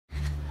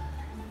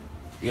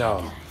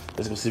Y'all,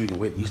 let's go see if we can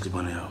wake the Easter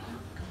Bunny up.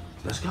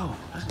 Let's go.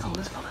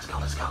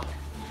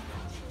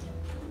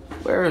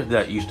 Where is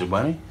that Easter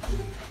Bunny?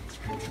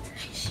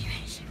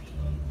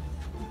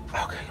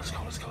 Okay, let's go.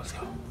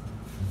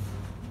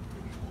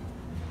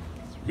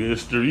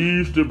 Mr.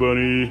 Easter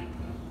Bunny.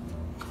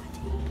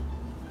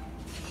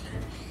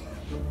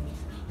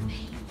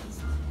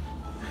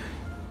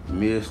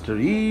 Mr.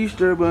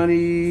 Easter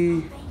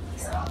Bunny.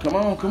 Come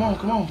on.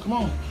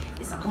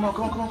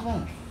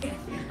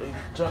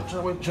 Try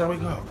to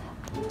wake up.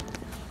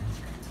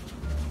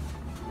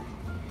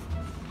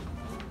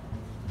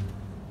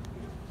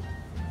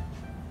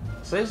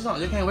 Say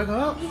something. You can't wake her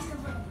up?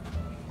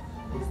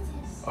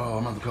 Oh,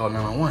 I'm about to call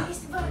 911.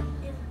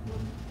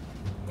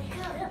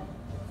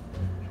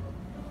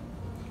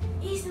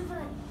 Easter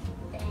Bunny.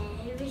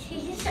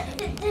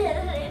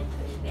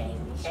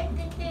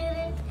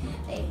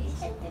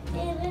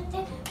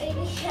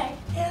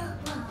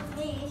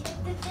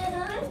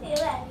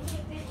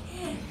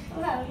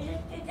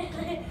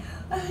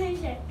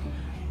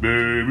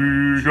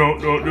 Baby shark,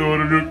 do.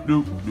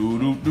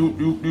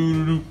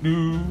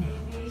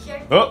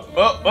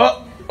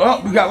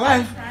 Up. We got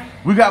life.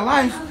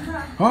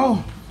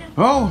 Oh.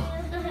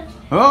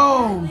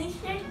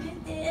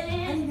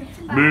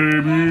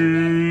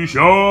 Baby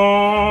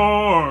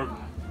shark.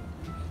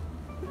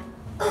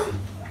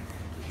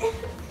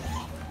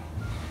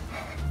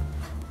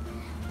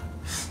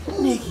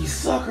 Sneaky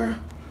sucker.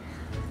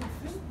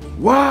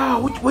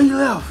 Wow, where you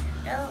left?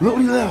 Look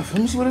what he left.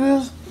 Let me see what it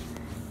is.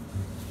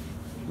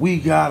 We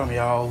got him,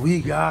 y'all.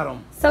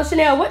 So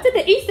Chanel, what did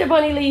the Easter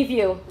Bunny leave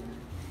you?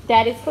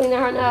 Daddy's cleaning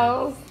her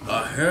nose.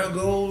 Her hair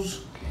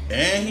goes,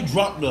 and he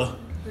dropped the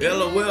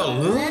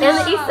LOL. And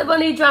the Easter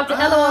Bunny dropped the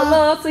LOL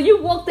love, so you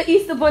woke the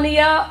Easter Bunny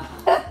up.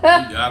 We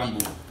got him,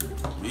 boo.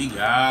 Let's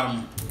go.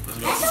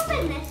 Let's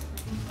open this.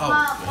 Oh,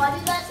 Why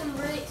you got some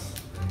bricks?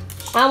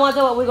 I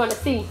wonder what we're going to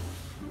see.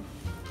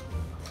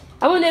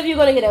 I wonder if you're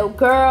going to get a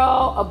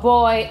girl, a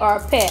boy, or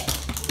a pet.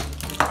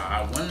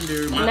 I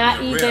wonder.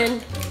 Not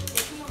even.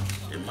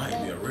 It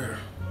might be a rare.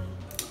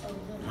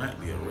 Might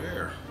be a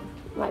rare.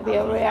 Let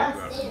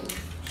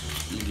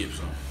me get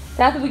some.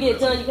 So after we get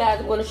done, you guys,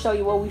 I'm going to show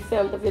you where we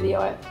filmed the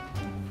video at.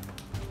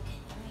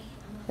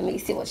 Let me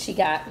see what she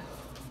got.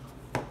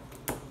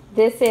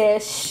 This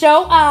is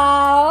show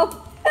off.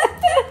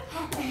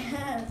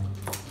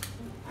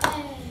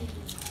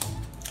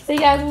 So you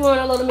guys, we went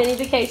on a little mini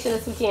vacation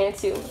this weekend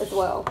too, as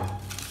well.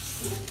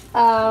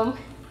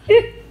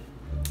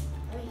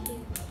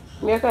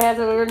 Miracle has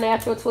a little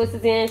natural twists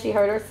in. She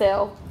hurt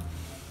herself.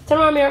 Turn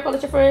around, Miracle.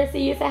 Let your friends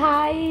see you. Say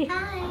hi.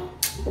 Hi.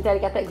 And Daddy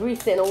got that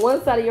grease in on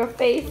one side of your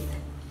face.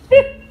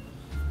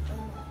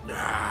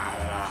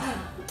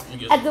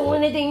 I do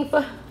anything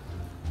for.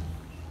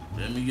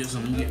 Let me get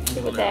some.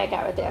 Look what Dad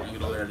got right there. Let me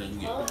get a layer, then you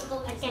get one.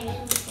 Let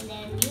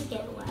me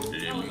get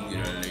a layer,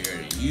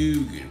 then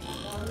you get one.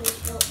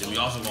 Then we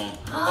also gonna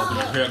open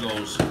the hair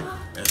goes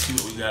and see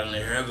what we got in the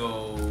hair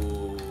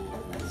goes.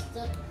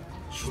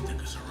 She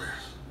think it's a rare.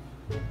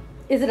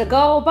 Is it a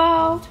gold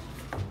ball?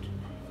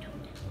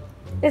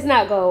 It's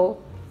not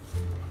gold.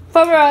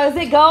 For real, is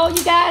it gold,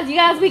 you guys?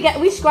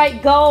 We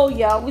strike gold,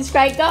 yo. We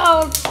strike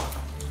gold.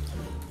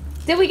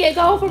 Did we get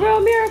gold for real,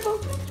 Miracle?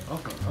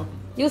 Okay.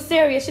 You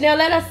serious? Chanel,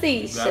 let us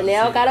see.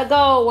 Chanel got a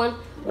gold one.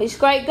 We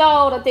strike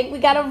gold. I think we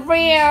got a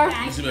rare.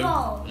 Let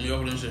me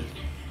open this shit.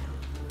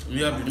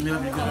 Let me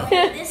help you.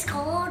 It's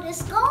gold.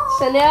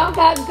 Chanel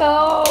got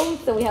gold.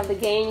 So we have the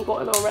game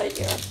going on right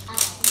here.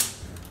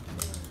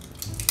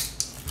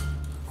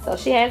 So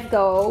she has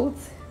gold.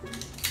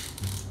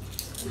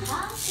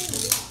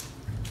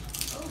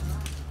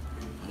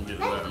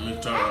 Let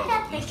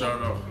me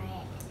start it off.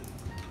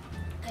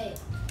 Okay.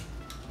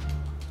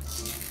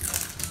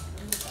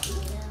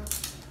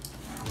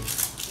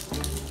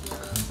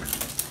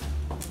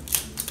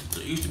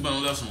 The Easter Bunny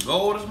left some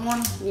gold this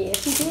morning?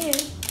 Yes, he did.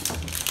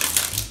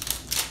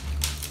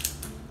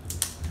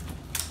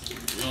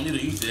 We don't need an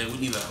Easter egg. We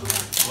need a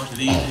bunch of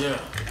these here.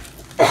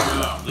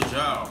 Good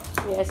job.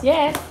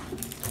 Yes.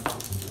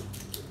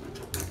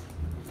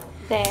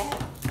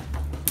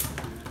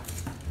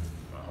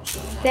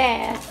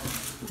 Dad.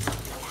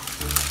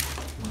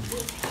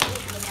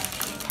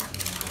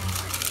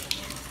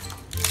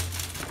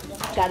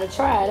 Gotta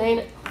try it, ain't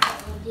it?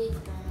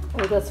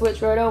 We're gonna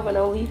switch right over and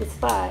don't leave the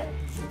spot.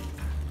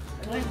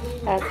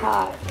 That's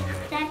hot.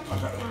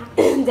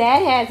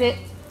 Dad has it.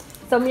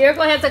 So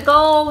Miracle has a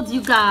gold,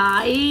 you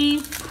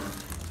guys.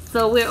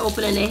 So we're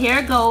opening the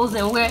hair golds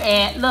and we're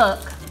at, look.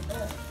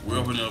 We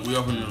opening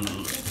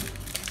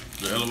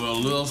the LOL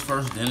Lils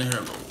first, then the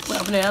hair golds. We're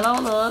opening the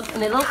LOL Lils,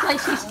 and it looks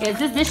like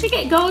did she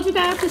get gold, you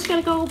guys? Did she get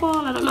a gold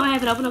ball? I don't know, I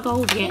haven't opened a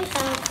gold yet.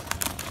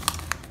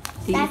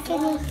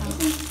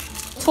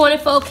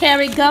 24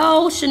 karat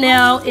gold.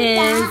 Chanel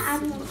is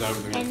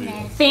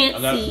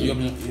fancy.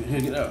 Here,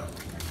 get out.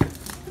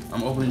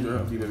 I'm opening your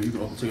up, baby. You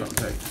can take it off the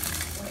tape.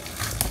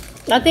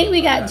 I think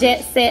we got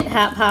Jet Set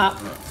Hop.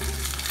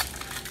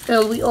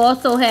 And we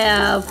also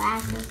have,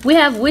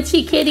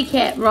 Witchy Kitty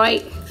Cat,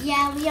 right?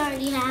 Yeah, we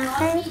already have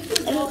her.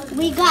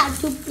 We got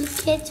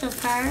duplicates of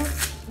her.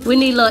 We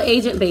need little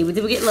agent baby.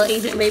 Did we get little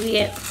agent baby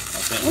yet?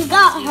 We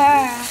got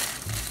her.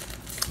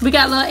 We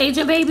got little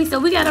agent baby, so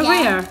we got a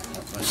rare.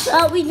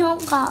 But we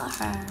don't got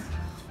her.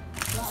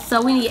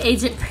 So we need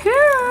agent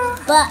pure.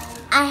 But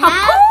I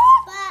have.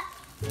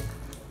 But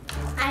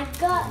I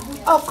got.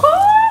 Of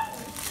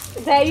course.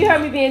 Dad, you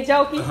heard me being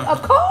jokey.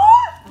 Of course.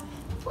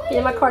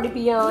 Yeah, my Cardi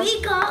B on.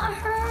 We got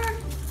her.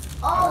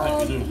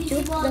 Oh,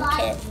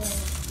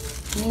 duplicates.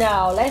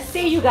 No, let's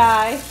see you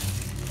guys.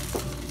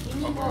 You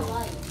need more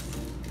light.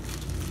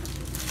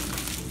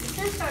 Is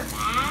this her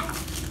bag?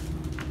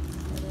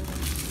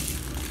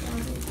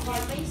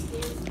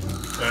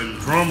 And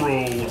drum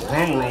roll.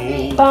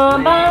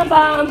 Bum, bum,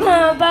 bum,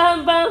 bum,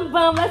 bum, bum,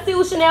 bum. Let's see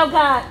what Chanel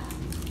got.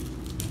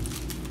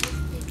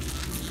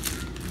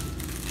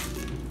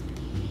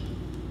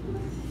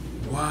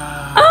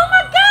 Wow. Oh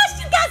my gosh,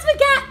 you guys, we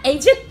got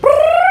agent.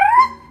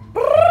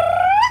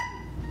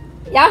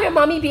 Y'all hear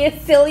mommy being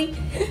silly?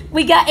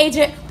 We got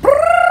agent.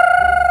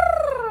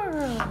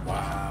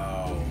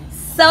 Wow.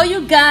 So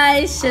you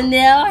guys,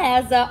 Chanel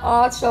has an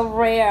ultra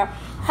rare.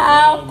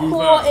 How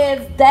cool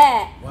is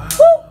that? Wow.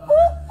 Woo, woo,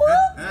 woo.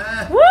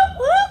 Woo,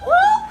 woo,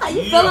 woo. How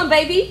you feeling,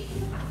 baby?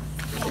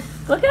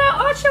 Look at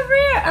our ultra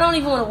rare. I don't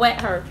even want to wet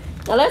her.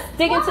 Now let's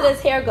dig into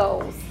this hair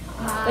goes.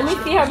 Let me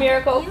see her,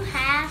 Miracle. You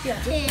have to.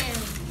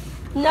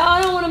 No,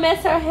 I don't want to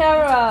mess her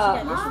hair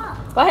up.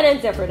 Go ahead and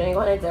zip her then.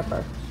 Go ahead and zip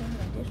her.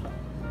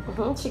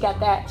 She got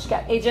that. She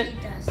got agent.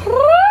 I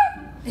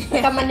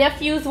got my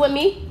nephews with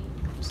me.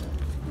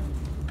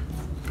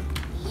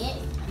 Yeah,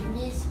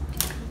 this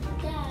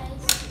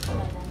guys.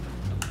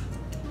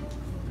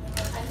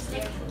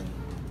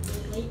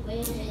 Wait.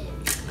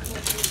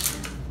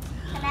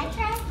 Can I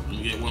try? Let me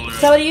get one last.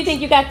 So what do you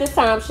think you got this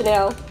time,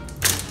 Chanel?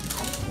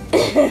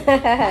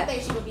 I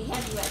bet she would be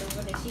happy right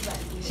over there. She got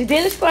it. She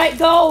didn't strike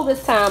gold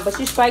this time, but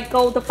she struck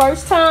gold the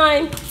first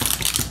time. See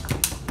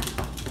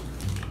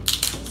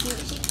what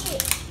she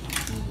did.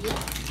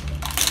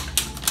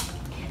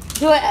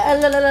 Do it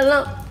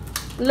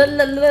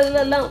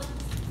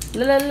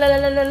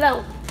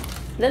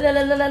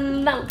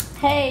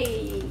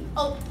hey.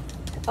 Oh.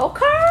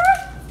 Okay.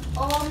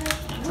 I'm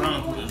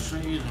trying to put the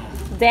shades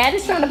on. Dad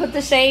is trying to put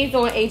the shades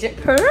on Agent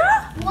Pearl.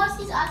 What's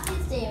his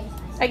office there?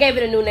 I gave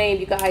it a new name,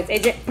 you guys.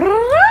 Agent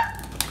Pearl.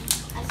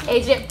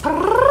 Agent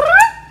Pearl.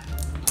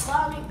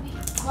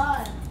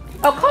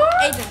 Okay.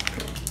 Agent.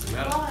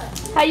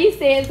 How you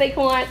say it,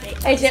 Saquon?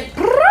 Agent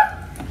Pearl.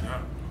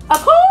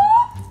 Okay.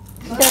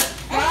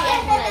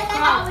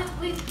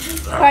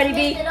 Cardi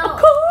B.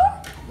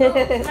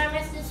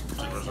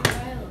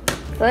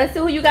 So let's see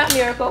who you got,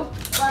 Miracle.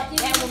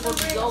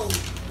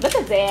 Look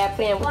at Dad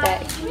playing with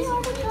that.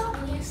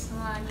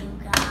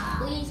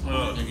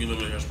 Give you a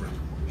little hairspray.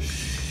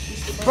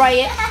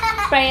 Spray it,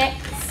 spray it,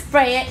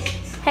 spray it.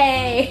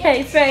 Hey,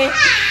 hey, spray it,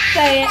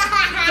 spray it,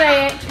 spray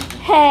it.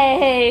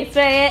 Hey,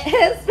 spray it,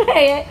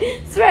 spray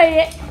it, spray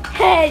it.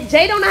 Hey,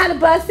 Jay don't know how to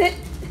bust it.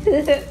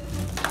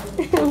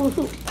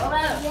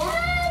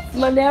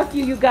 My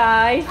nephew, you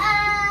guys.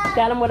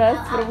 Got him with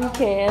us for the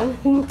weekend.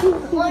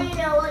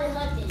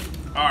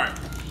 Alright.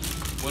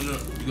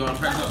 You gonna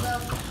pack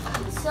up?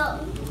 So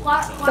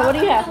what do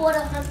you have? I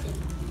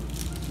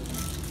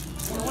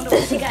wonder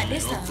what she got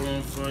this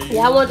time.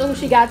 Yeah, I wonder who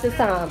she got this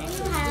time.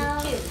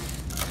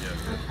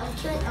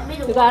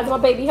 You guys, my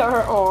baby hurt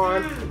her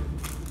arm.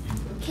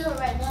 Kill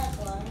right now,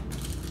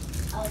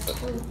 I was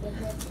killing for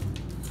nothing.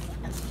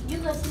 You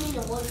gonna see me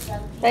the worst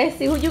stuff. Let's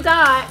see who you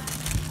got.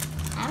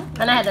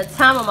 And I had the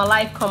time of my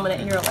life combing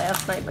it here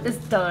last night, but it's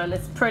done.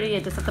 It's pretty.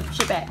 I just have to push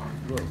it back.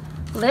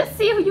 Let's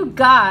see who you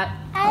got.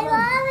 I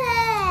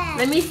love it.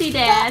 Let me see,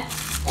 Dad.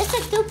 It's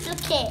a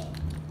duplicate.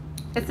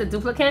 It's a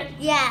duplicate?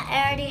 Yeah,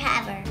 I already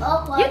have her.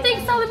 Oh, You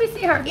think so? Let me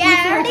see her. Yeah,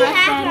 I already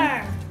have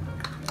her.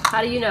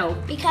 How do you know?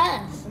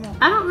 Because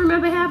I don't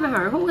remember having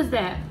her. Who was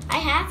that? I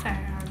have her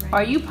already.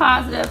 Are you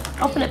positive?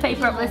 Open the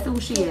paper up. Let's see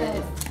who she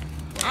is.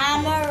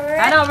 I'm a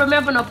I don't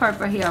remember no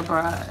purple here,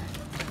 bro.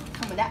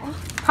 that one.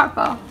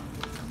 Purple.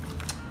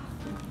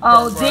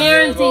 Oh,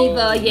 Darren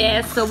Diva.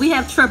 Yes. So we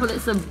have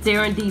triplets of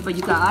Darren Diva,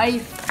 you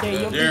guys.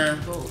 There.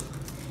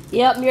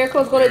 Yep,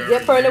 Miracle's going to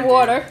dip her in the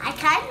water. I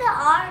kind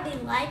of already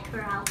like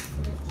her outfit.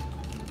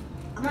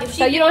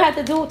 So you don't have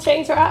to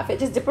change her outfit.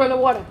 Just dip her in the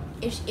water.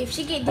 If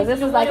she get Because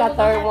this is like our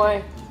third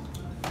one.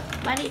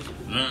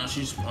 Nah,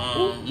 she's,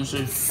 let me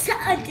see.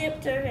 I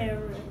dipped her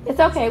hair. It's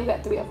okay. We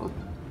got 3 of them.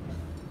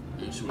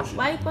 Let me see what she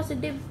Why you supposed to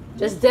dip?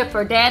 Just dip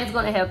her. Dad is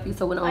going to help you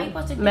so we Why you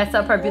supposed to don't dip mess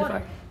up in her the beautiful.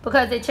 water?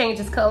 Because they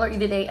changes color.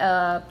 Either they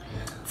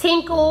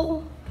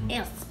tinkle,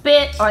 Yeah.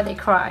 spit, or they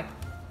cry.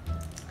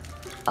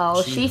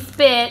 Oh, she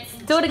spits.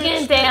 Do it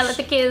again, Dad. Let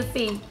the kids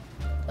see.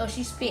 Oh,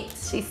 she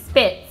spits. She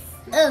spits.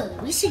 Oh,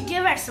 we should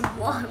give her some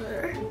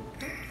water.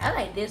 I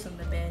like this one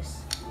the best.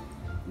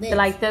 You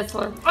like this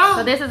one?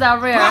 So this is our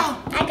rare.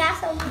 I got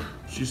some.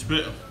 She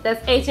spit.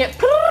 That's Agent.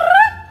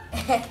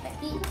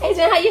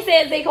 Agent, how you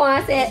say it, Zaquan?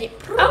 I said,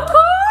 of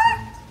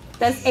course.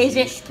 That's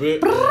Agent.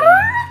 Spit.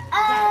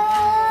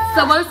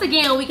 So once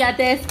again, we got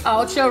this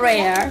ultra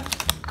rare.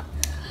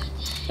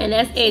 And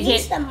that's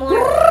Agent. Some more.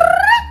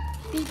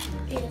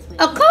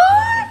 A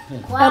card. You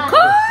want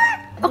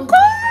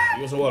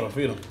some water?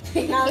 Feed him.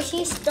 No,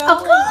 she's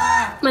throwing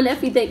up. My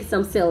nephew thinks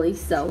I'm silly,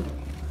 so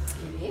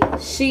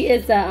she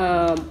is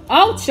a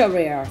ultra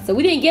rare. So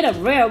we didn't get a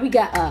rare, we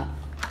got a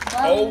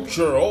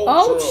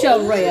ultra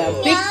rare,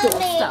 big door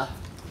stuff.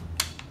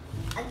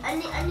 I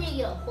need to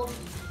get a whole.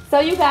 So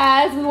you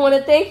guys, we want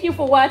to thank you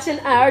for watching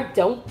our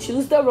Don't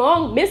Choose the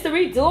Wrong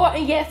mystery door.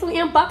 And yes, we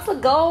unboxed a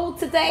gold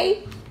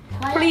today.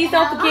 Please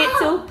don't forget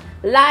to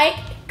like,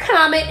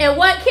 comment, and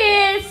what,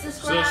 kids?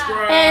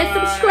 Subscribe. And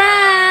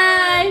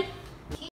subscribe.